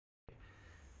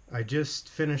I just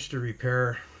finished a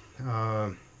repair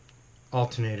uh,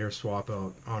 alternator swap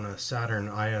out on a Saturn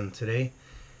Ion today,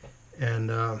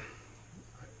 and I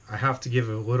have to give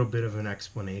a little bit of an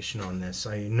explanation on this.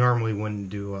 I normally wouldn't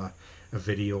do a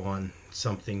video on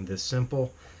something this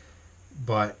simple,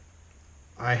 but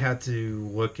I had to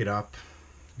look it up,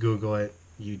 Google it,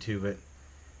 YouTube it,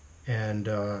 and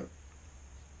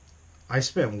I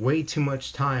spent way too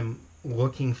much time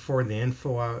looking for the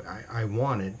info I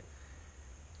wanted,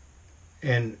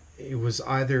 and it was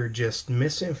either just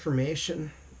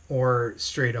misinformation or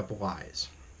straight up lies.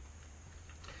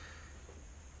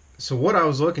 So what I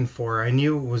was looking for, I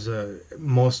knew it was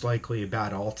most likely a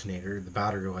bad alternator. The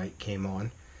battery light came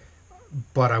on,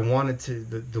 but I wanted to.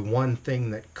 The one thing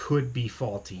that could be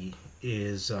faulty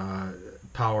is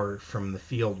power from the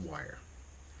field wire.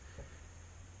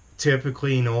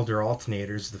 Typically in older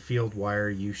alternators, the field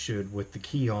wire with the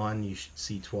key on, you should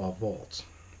see 12 volts.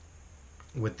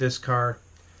 With this car,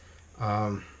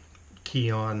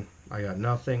 key on, I got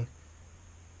nothing.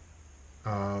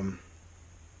 I'd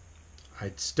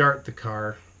start the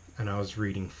car and I was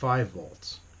reading 5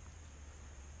 volts.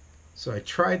 So I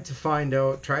tried to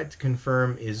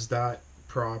confirm, is that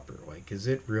proper? Like, is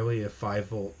it really a 5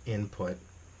 volt input?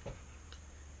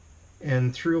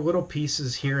 And through little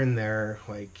pieces here and there,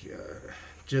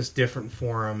 just different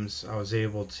forums, I was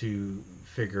able to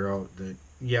figure out that,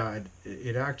 yeah,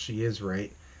 it actually is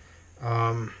right.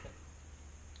 But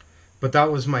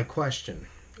that was my question.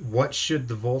 What should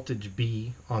the voltage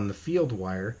be on the field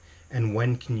wire, and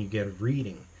when can you get a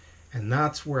reading? And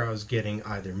that's where I was getting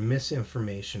either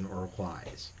misinformation or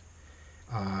lies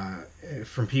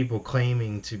from people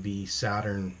claiming to be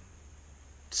Saturn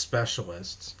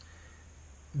specialists.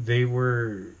 They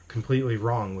were completely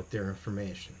wrong with their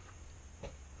information.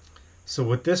 So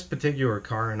with this particular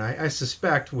car, and I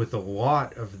suspect with a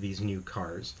lot of these new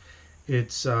cars,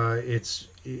 it's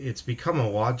become a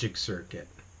logic circuit.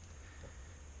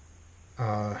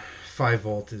 5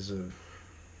 volt is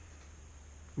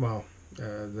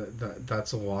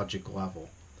that's a logic level.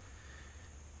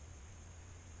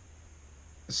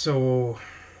 So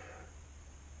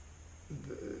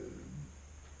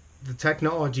the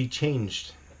technology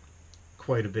changed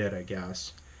quite a bit, I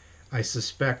guess. I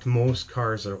suspect most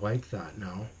cars are like that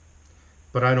now,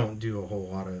 but I don't do a whole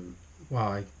lot of,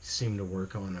 I seem to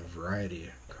work on a variety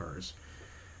of cars.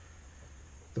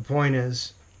 The point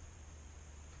is,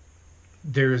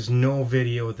 there is no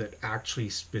video that actually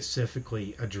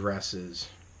specifically addresses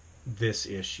this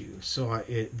issue. So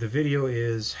the video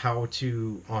is how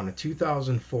to, on a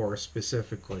 2004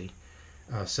 specifically,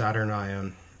 Saturn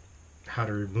Ion, how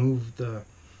to remove the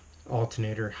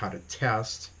alternator, how to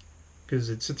test, because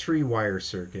it's a 3-wire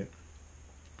circuit.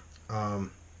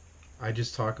 I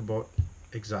just talk about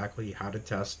exactly how to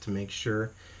test to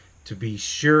be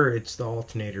sure it's the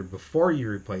alternator before you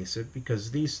replace it,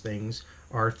 because these things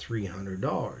are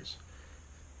 $300.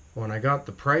 When I got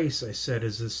the price, I said,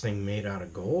 is this thing made out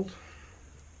of gold?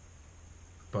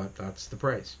 But that's the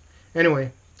price.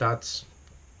 Anyway, that's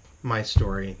my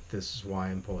story. This is why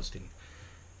I'm posting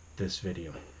this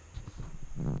video.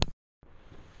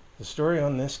 The story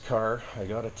on this car, I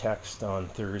got a text on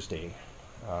Thursday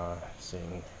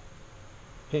saying,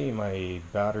 hey, my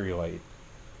battery light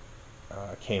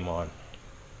came on.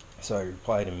 So I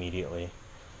replied immediately.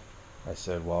 I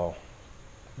said, well,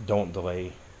 don't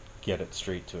delay, get it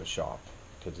straight to a shop,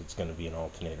 because it's going to be an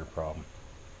alternator problem.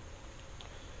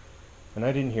 And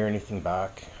I didn't hear anything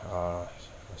back. I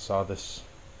saw this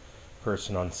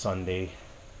person on Sunday,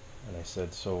 and I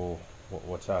said, so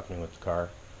what's happening with the car?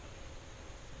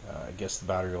 I guess the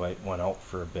battery light went out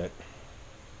for a bit,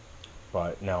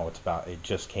 but now it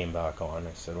just came back on.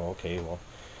 I said, well, okay, well,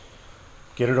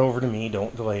 get it over to me,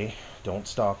 don't delay, don't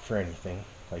stop for anything,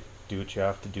 like, do what you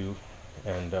have to do,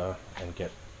 and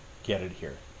get it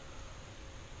here.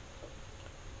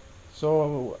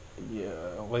 So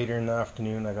yeah, later in the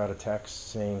afternoon I got a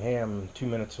text saying, hey, I'm 2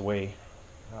 minutes away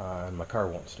and my car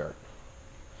won't start.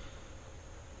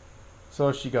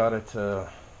 So she got it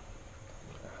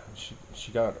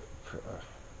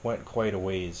went quite a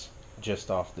ways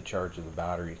just off the charge of the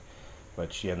battery,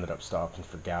 but she ended up stopping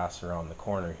for gas around the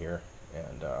corner here,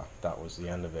 and that was the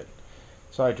end of it.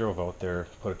 So I drove out there,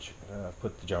 put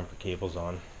the jumper cables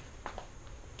on,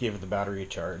 gave the battery a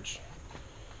charge,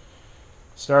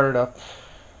 started up,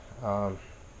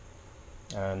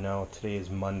 and now today is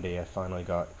Monday. I finally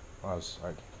got, I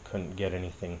couldn't get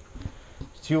anything.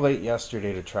 It's too late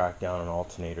yesterday to track down an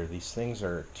alternator. These things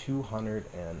are 200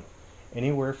 and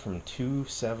anywhere from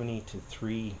 270 to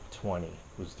 320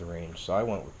 was the range. So I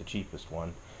went with the cheapest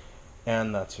one,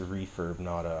 and that's a refurb,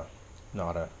 not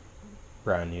a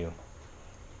brand new.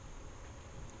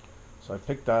 So I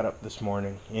picked that up this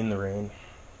morning in the rain.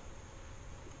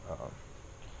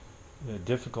 The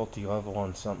difficulty level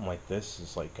on something like this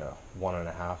is like a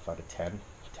 1.5 out of 10,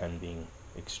 10 being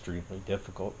extremely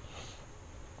difficult.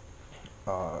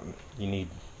 You need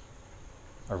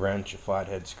a wrench, a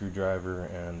flathead screwdriver,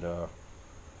 and a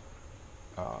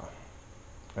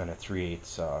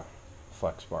 3/8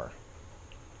 flex bar.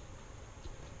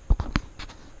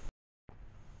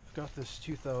 I've got this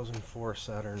 2004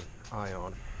 Saturn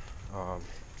Ion.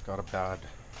 Got a bad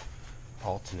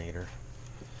alternator.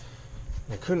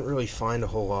 I couldn't really find a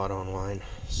whole lot online,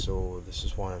 so this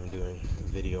is why I'm doing a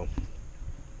video.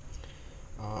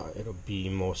 It'll be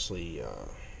mostly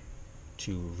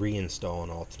to reinstall an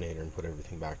alternator and put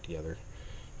everything back together,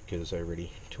 because I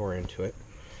already tore into it.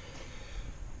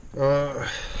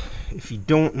 If you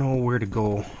don't know where to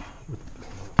go,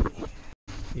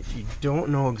 if you don't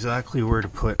know exactly where to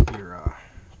put your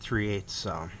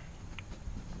 3/8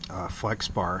 flex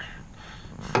bar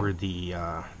for the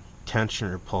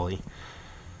tensioner pulley,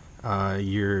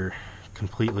 you're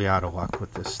completely out of luck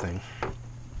with this thing.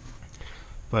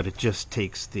 But it just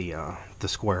takes the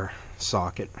square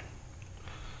socket.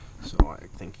 So I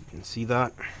think you can see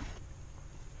that.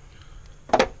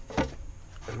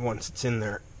 And once it's in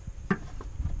there,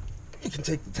 you can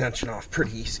take the tension off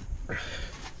pretty easy.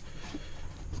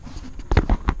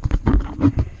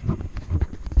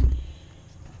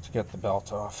 To get the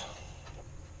belt off.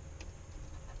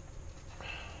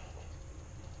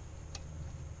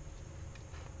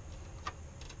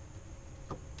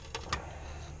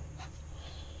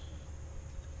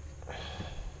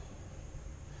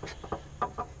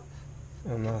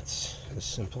 And that's as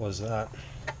simple as that.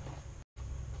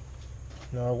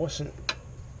 Now, I wasn't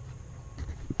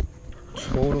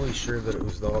totally sure that it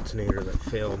was the alternator that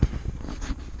failed.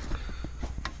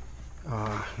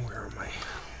 Where am I?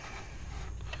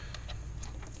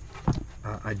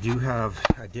 I did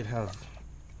have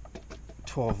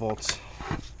 12 volts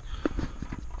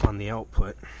on the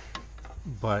output,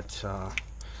 but I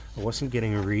wasn't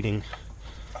getting a reading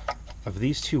of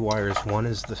these two wires. One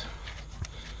is the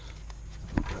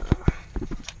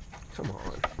come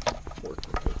on, work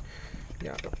with me.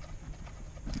 Yeah,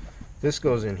 this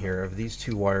goes in here. Of these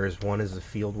two wires, one is the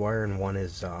field wire and one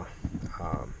is a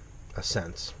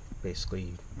sense,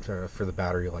 basically for the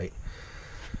battery light.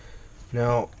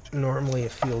 Now, normally a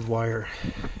field wire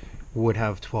would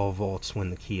have 12 volts when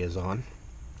the key is on,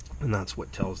 and that's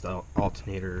what tells the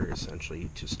alternator essentially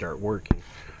to start working.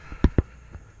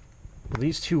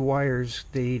 These two wires,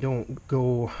 they don't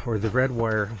go, or the red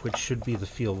wire, which should be the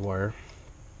field wire,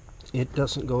 it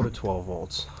doesn't go to 12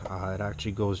 volts. It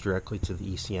actually goes directly to the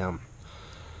ECM.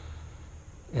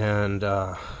 And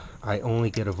I only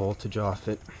get a voltage off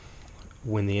it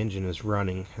when the engine is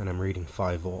running and I'm reading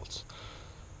 5 volts.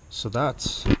 So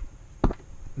that's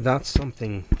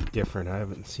something different. I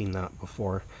haven't seen that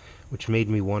before, which made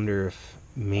me wonder if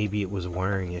maybe it was a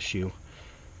wiring issue,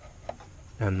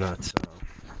 and that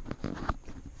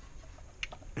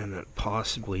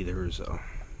possibly there was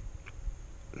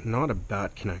not a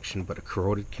bad connection, but a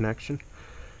corroded connection,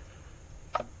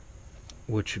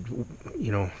 which would,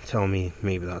 tell me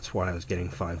maybe that's why I was getting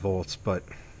 5 volts. But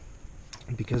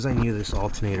because I knew this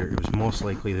alternator, it was most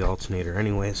likely the alternator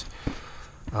anyways,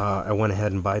 I went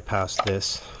ahead and bypassed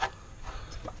this,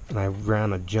 and I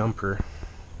ran a jumper,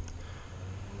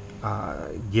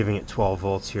 giving it 12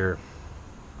 volts here.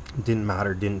 It didn't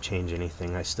matter, didn't change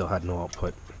anything. I still had no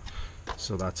output.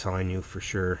 So that's how I knew for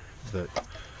sure that,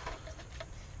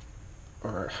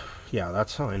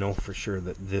 that's how I know for sure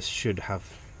that this should have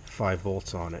 5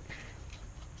 volts on it.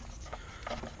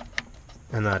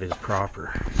 And that is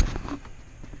proper.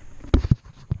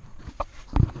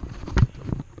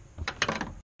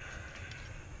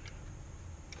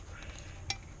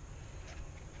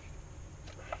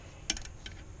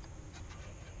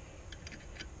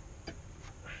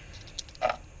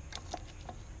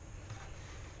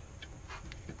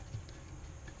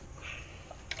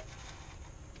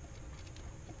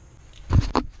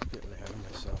 Getting ahead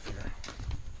of myself here.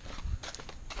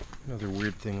 Another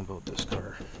weird thing about this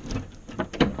car.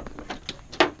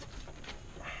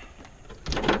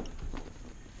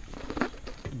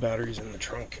 Batteries in the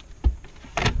trunk.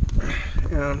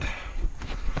 And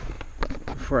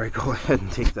before I go ahead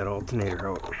and take that alternator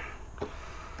out,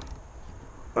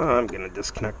 I'm gonna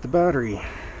disconnect the battery.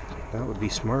 That would be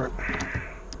smart.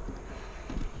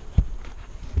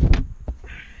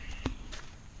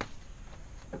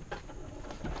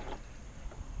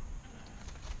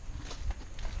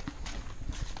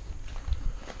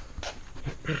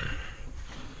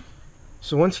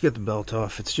 So once you get the belt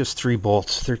off, it's just 3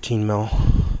 bolts, 13 mil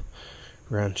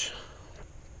wrench.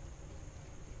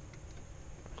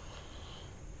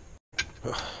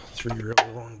 3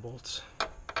 really long bolts.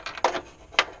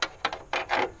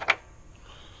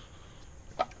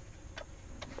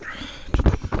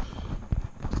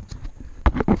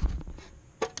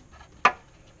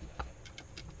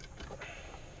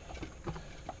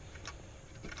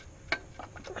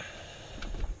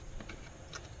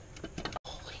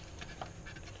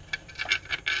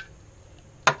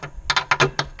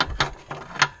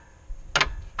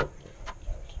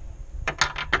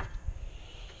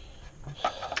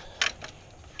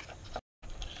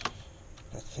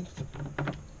 I think the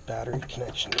battery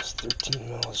connection is 13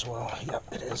 mil as well. Yep,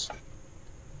 it is.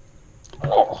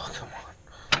 Oh, come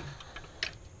on.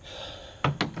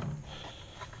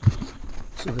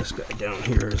 So this guy down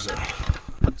here is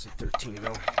it's a 13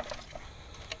 mil.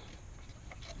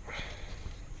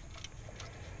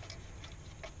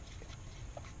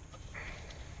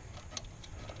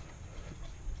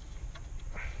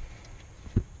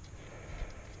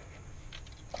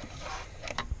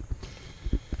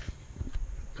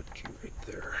 Put you right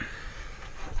there.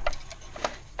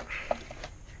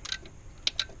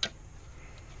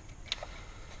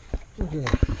 Okay.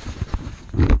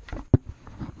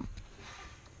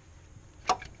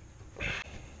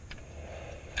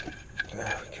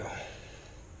 There we go.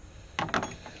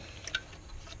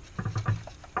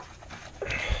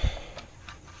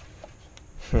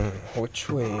 Which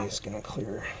way is gonna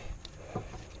clear?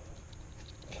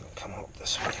 Gonna come out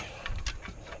this way.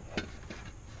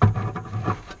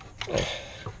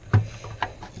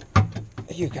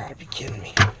 You gotta be kidding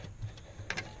me.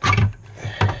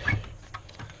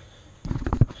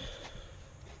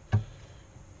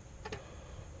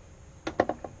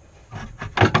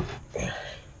 There.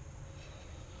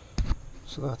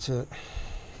 So that's it.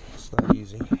 It's that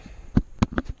easy.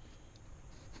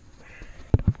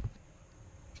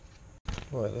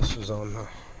 Boy, this was on the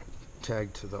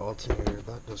tag to the alternator.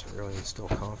 That doesn't really instill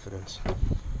confidence.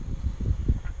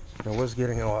 I was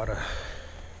getting a lot of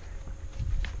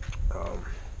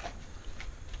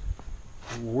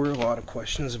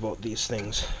questions about these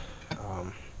things.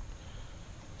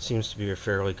 Seems to be a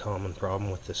fairly common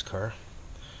problem with this car,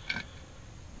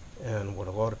 and what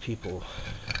a lot of people,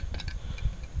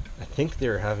 I think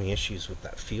they're having issues with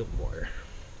that field wire.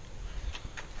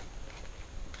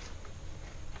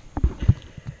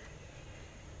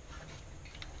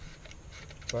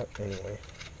 But anyway.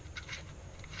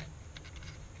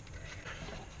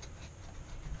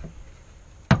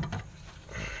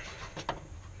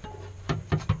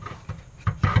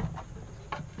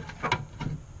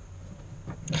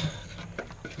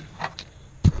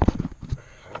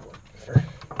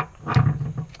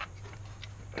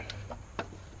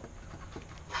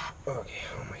 Okay,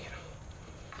 how am I gonna...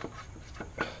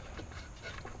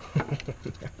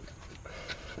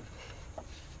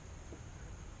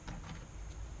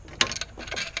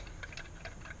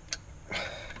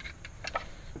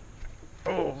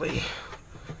 Holy.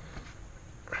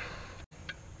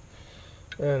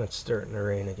 And it's starting to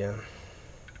rain again.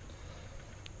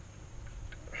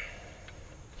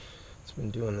 It's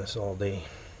been doing this all day.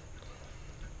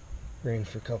 Rained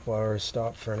for a couple hours,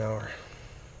 stopped for an hour.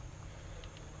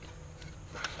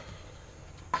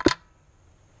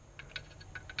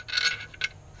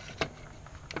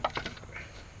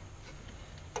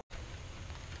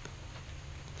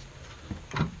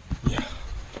 Yeah.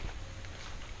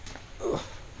 Ugh.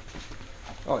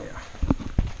 Oh yeah.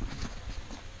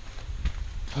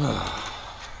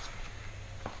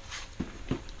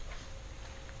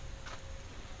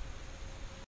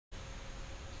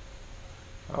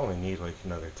 I only need like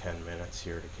another 10 minutes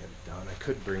here to get it done. I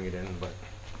could bring it in, but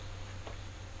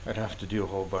I'd have to do a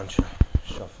whole bunch of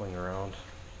shuffling around.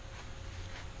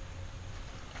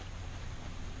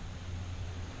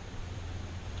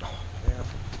 Oh, man.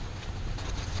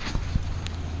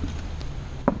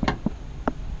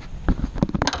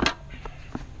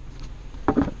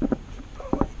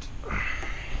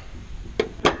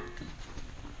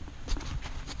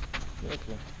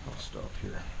 Okay, I'll stop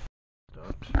here.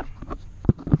 Stopped.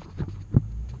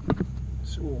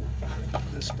 So we'll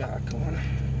put this back on.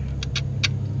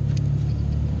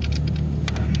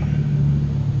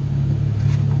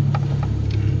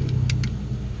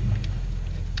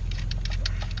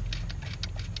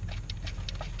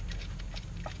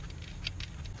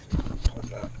 Pull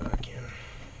that back in.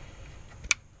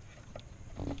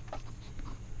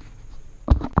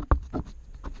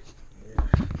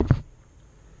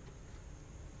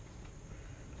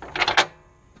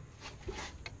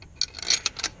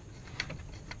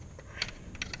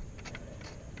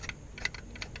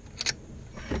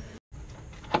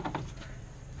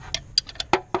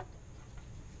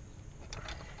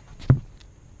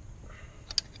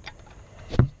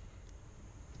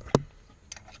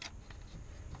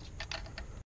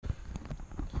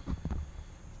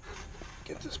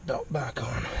 belt back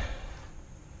on.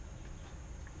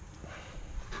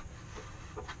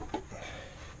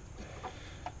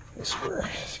 This is where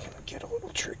it's going to get a little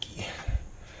tricky.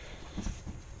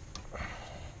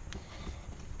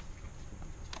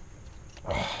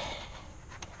 Oh,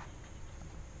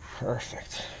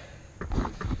 perfect.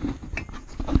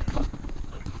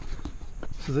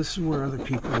 So this is where other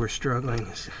people were struggling.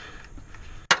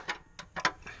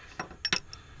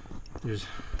 There's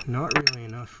not really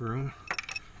enough room.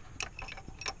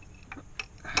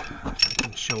 If I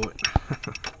can show it.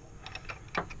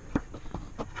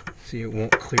 See, it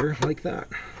won't clear like that,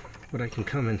 but I can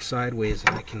come in sideways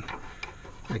and I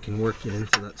can work it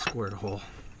into that squared hole.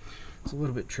 It's a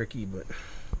little bit tricky, but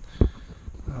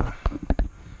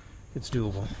it's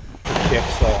doable. Okay,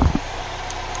 so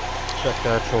check the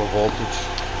actual voltage.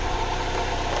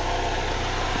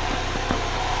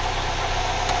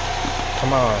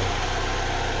 Come on.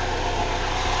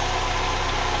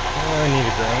 Oh, I need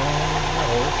a ground.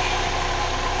 That'll work.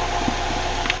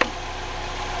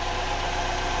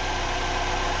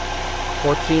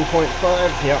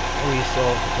 14.5, yep, we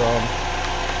solved the problem.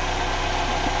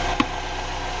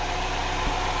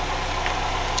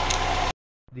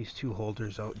 These two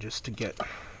holders out just to get,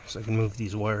 so I can move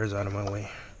these wires out of my way.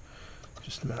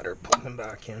 Just a matter of putting them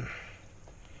back in.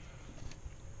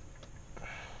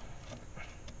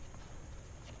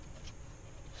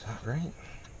 Is that right?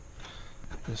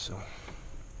 I guess so.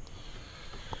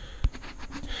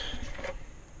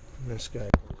 And this guy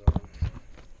goes on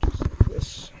just like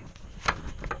this.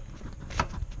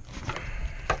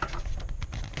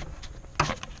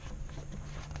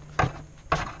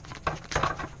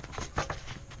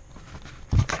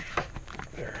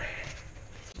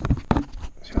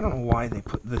 I don't know why they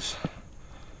put this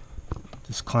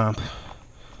clamp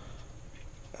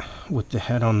with the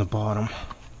head on the bottom,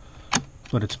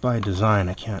 but it's by design.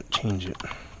 I can't change it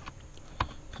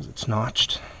because it's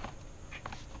notched.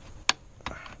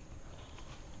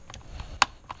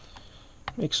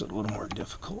 Makes it a little more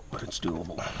difficult, but it's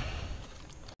doable.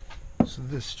 So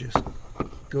this just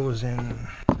goes in.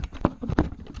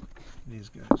 These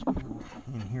guys go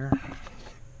in here.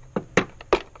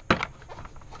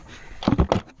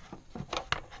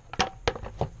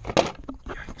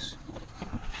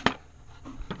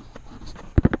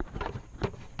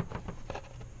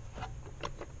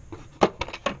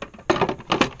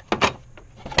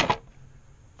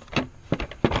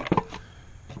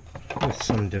 With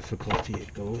some difficulty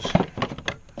it goes.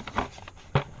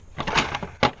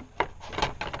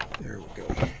 There we go.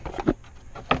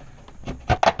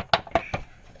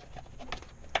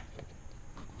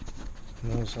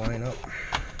 And those line up.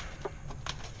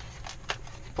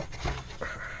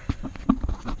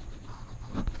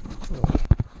 Oh.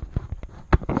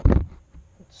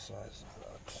 What size is that?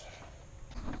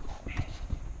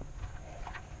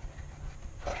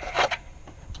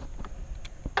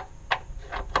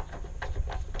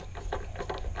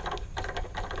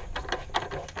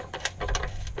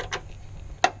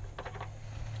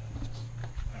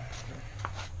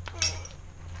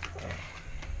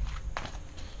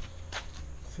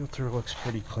 Filter looks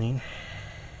pretty clean.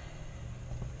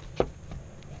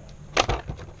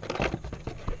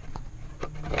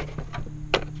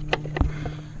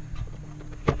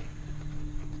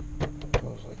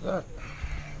 Goes like that.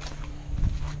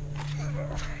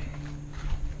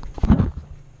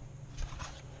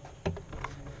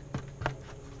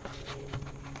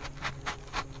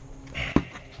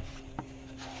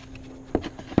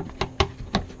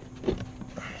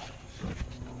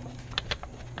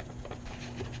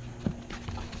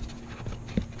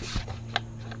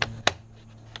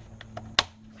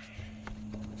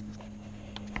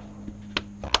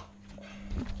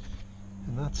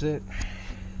 That's it.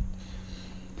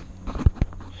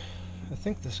 I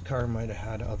think this car might have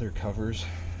had other covers.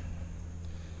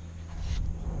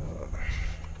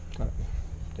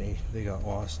 They got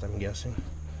lost, I'm guessing.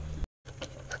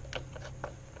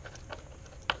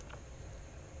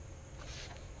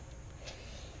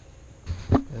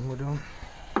 And we're done.